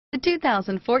The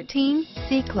 2014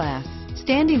 C-Class.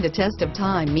 Standing the test of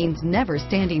time means never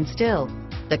standing still.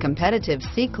 The competitive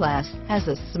C-Class has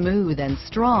a smooth and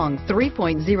strong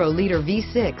 3.0-liter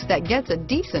V6 that gets a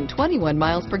decent 21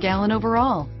 miles per gallon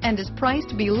overall and is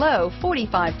priced below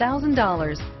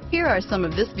 $45,000. Here are some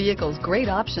of this vehicle's great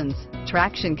options: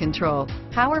 traction control,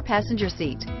 power passenger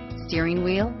seat, steering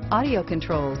wheel audio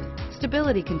controls,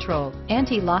 stability control,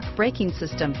 anti-lock braking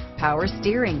system, power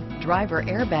steering, driver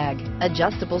airbag,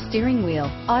 adjustable steering wheel,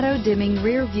 auto-dimming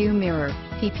rear view mirror,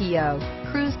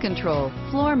 PPO, cruise control,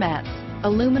 floor mats,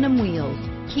 aluminum wheels,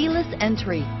 keyless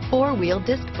entry, four-wheel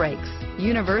disc brakes,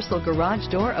 universal garage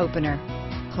door opener,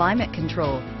 climate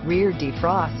control, rear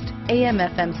defrost,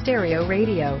 AM/FM stereo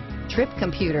radio, trip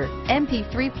computer,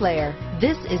 MP3 player.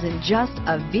 This isn't just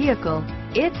a vehicle,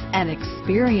 it's an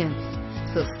experience.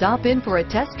 So stop in for a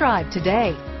test drive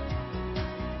today.